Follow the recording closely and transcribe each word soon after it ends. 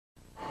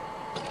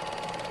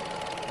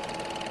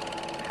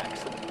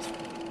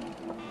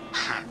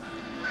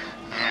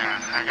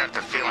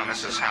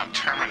this is how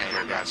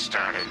Terminator got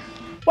started.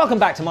 Welcome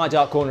back to my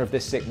dark corner of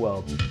this sick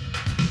world.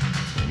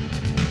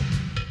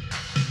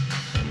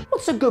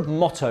 What's a good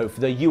motto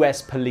for the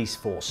US police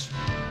force?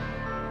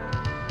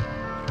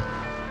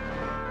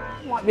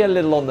 Might be a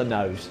little on the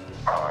nose.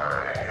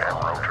 I am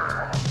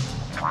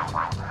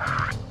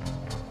R.O.T.O.R.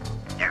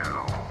 You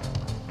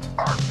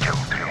are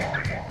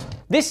guilty.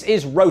 This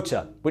is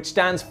R.O.T.O.R, which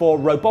stands for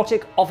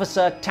Robotic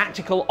Officer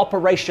Tactical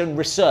Operation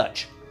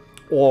Research,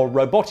 or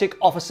Robotic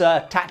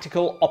Officer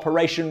Tactical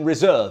Operation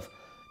Reserve,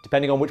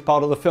 depending on which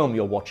part of the film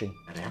you're watching.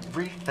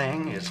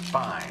 Everything is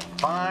fine,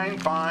 fine,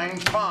 fine,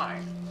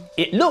 fine.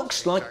 It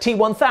looks like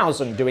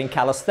T-1000 doing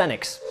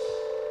calisthenics.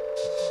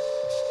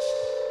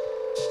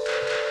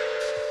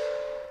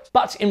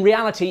 But in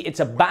reality, it's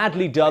a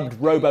badly dubbed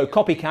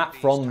robo-copycat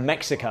from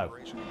Mexico.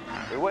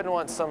 We wouldn't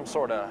want some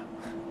sort of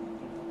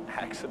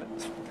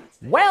accident.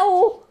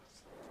 Well...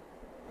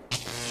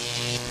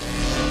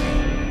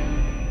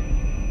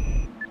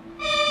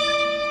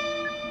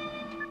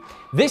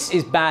 This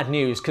is bad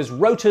news because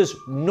R.O.T.O.R's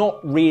not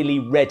really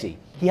ready.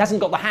 He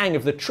hasn't got the hang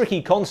of the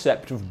tricky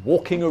concept of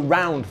walking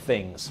around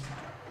things.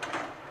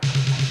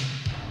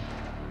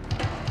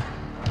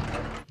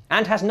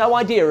 And has no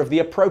idea of the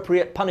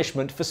appropriate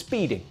punishment for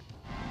speeding.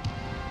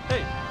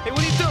 Hey,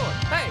 what are you doing?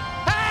 Hey!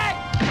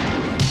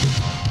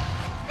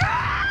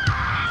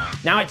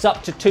 Now it's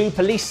up to two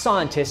police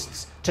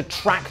scientists to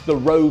track the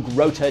rogue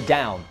R.O.T.O.R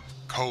down.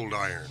 Cold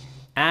iron.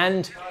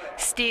 And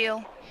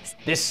Steel.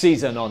 this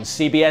season on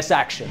CBS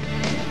Action.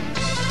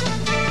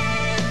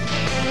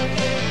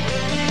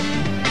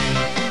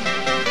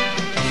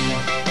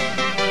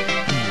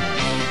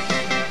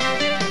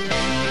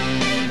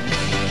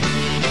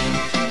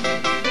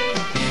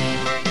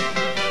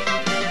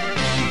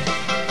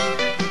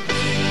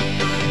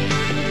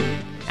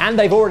 And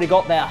they've already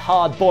got their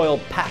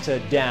hard-boiled patter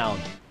down.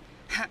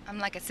 I'm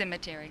like a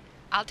cemetery.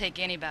 I'll take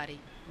anybody.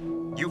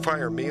 You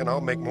fire me and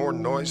I'll make more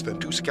noise than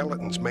two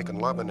skeletons making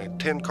love in a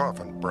tin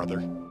coffin,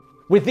 brother.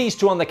 With these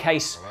two on the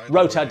case,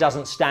 R.O.T.O.R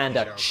doesn't stand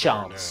a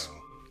chance.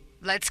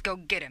 Let's go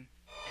get him.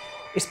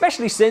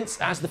 Especially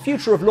since, as the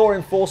future of law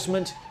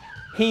enforcement,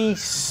 he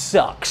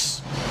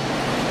sucks.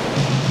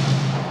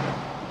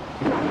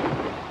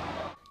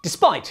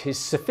 Despite his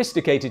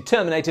sophisticated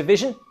Terminator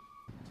vision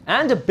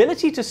and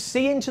ability to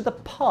see into the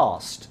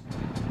past.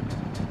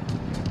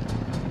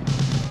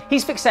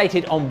 He's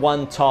fixated on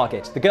one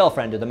target, the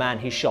girlfriend of the man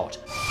he shot.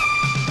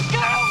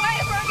 Get away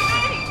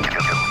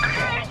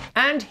from me!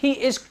 And he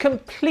is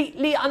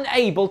completely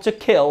unable to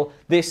kill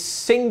this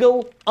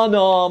single,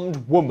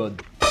 unarmed woman.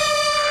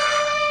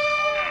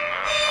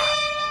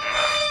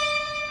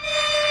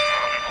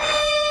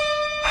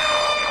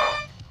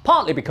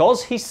 Partly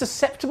because he's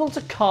susceptible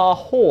to car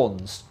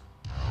horns.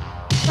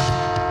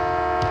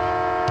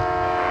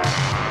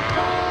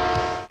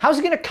 How's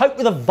he going to cope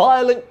with a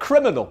violent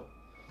criminal?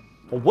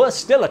 Or worse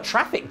still, a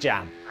traffic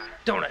jam?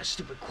 Don't ask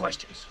stupid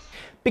questions.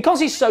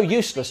 Because he's so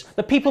useless,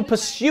 the people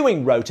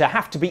pursuing R.O.T.O.R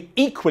have to be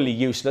equally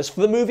useless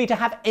for the movie to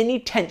have any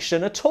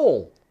tension at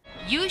all.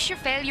 Use your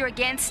failure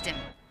against him.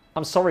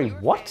 I'm sorry,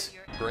 what?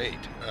 Great,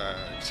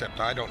 except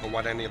I don't know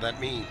what any of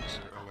that means.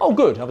 Oh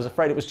good, I was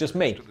afraid it was just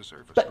me.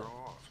 But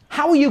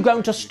how are you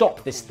going to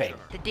stop this thing?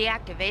 The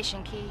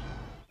deactivation key.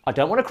 I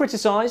don't want to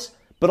criticise,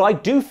 but I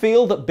do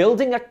feel that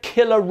building a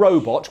killer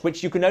robot,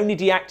 which you can only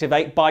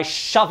deactivate by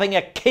shoving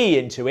a key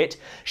into it,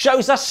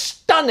 shows a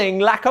stunning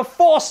lack of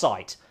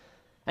foresight.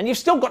 And you've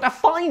still got to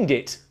find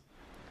it.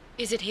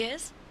 Is it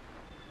his?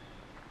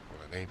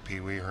 Well, it ain't Pee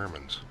Wee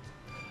Herman's.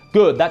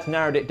 Good, that's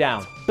narrowed it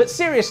down. But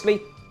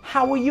seriously,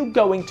 how are you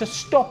going to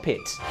stop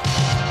it?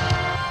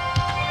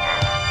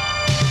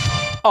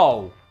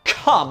 Oh,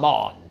 come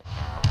on.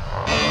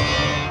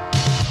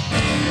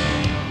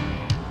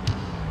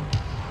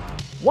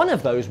 One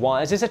of those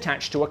wires is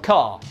attached to a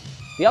car.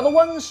 The other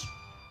ones?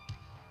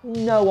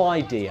 No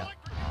idea.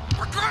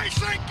 For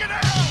Christ's sake, get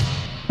out!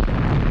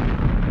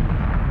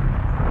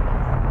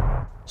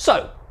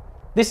 So,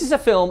 this is a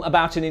film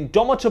about an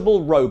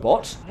indomitable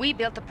robot We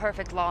built the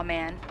perfect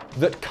lawman.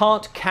 that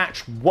can't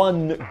catch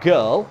one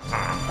girl,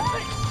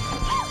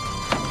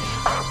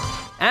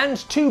 and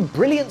two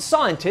brilliant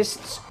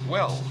scientists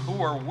Well,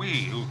 who are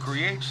we who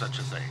create such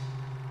a thing?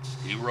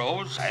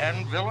 Heroes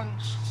and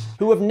villains?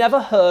 who have never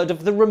heard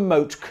of the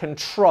remote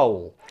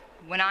control.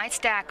 When I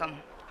stack them,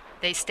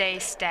 they stay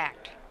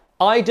stacked.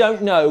 I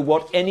don't know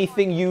what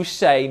anything you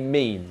say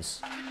means.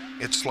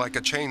 It's like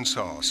a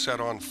chainsaw set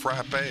on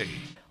frappe.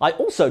 I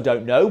also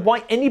don't know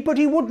why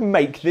anybody would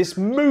make this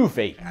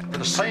movie. For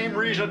the same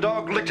reason a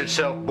dog licks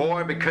itself,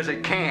 boy, because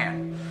it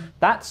can.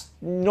 That's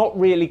not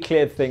really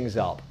cleared things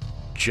up.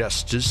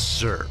 Justice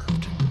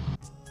served.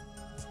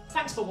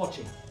 Thanks for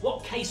watching.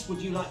 What case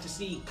would you like to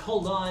see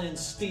Cold Iron and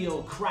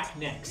Steel crack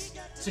next?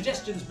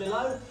 Suggestions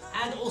below,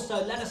 and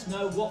also let us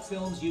know what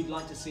films you'd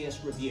like to see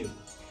us review.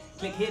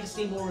 Click here to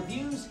see more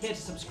reviews, here to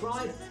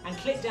subscribe, and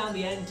click down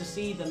the end to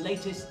see the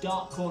latest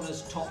Dark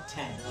Corners Top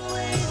 10.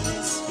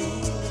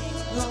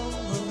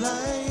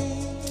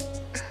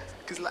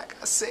 Cause like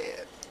I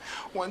said,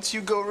 once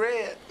you go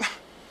red,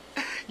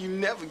 you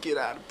never get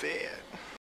out of bed.